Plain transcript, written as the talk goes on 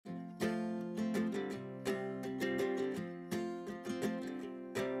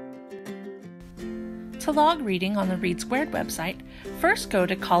To log reading on the READsquared website, first go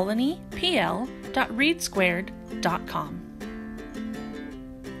to colonypl.readsquared.com.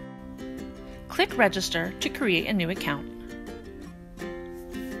 Click Register to create a new account.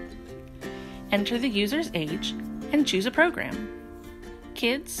 Enter the user's age and choose a program: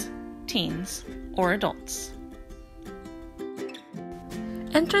 kids, teens, or adults.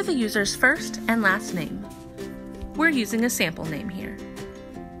 Enter the user's first and last name. We're using a sample name here.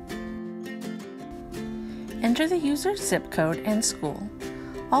 Enter the user's zip code and school.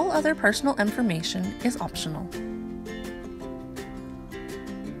 All other personal information is optional.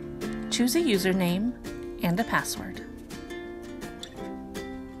 Choose a username and a password.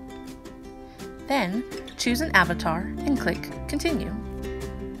 Then, choose an avatar and click Continue.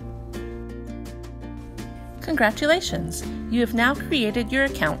 Congratulations! You have now created your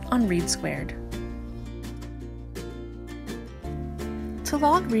account on READsquared. To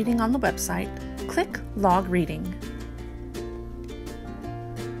log reading on the website, click Log Reading.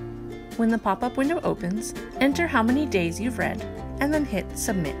 When the pop-up window opens, enter how many days you've read, and then hit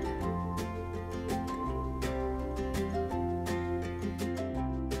Submit.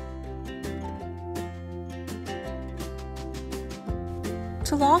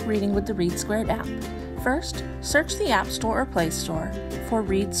 To log reading with the READsquared app, first, search the App Store or Play Store for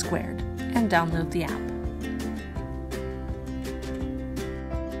READsquared and download the app.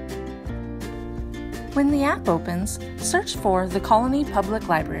 When the app opens, search for the Colony Public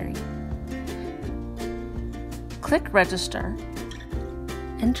Library. Click Register,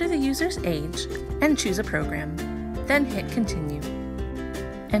 enter the user's age, and choose a program. Then hit Continue.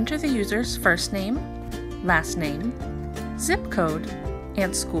 Enter the user's first name, last name, zip code,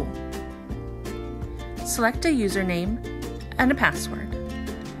 and school. Select a username and a password.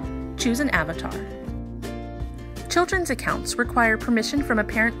 Choose an avatar. Children's accounts require permission from a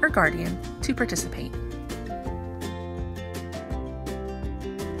parent or guardian to participate.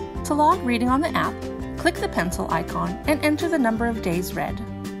 To log reading on the app, click the pencil icon and enter the number of days read.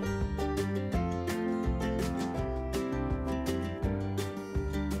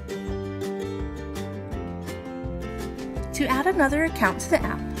 To add another account to the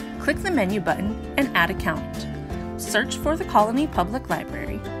app, click the menu button and Add Account. Search for the Colony Public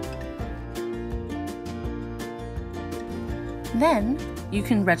Library. Then, you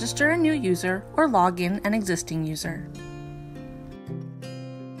can register a new user or log in an existing user.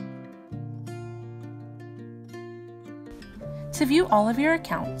 To view all of your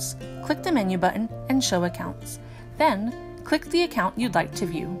accounts, click the menu button and Show Accounts. Then, click the account you'd like to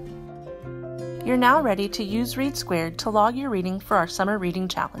view. You're now ready to use READsquared to log your reading for our Summer Reading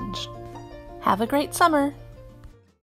Challenge. Have a great summer!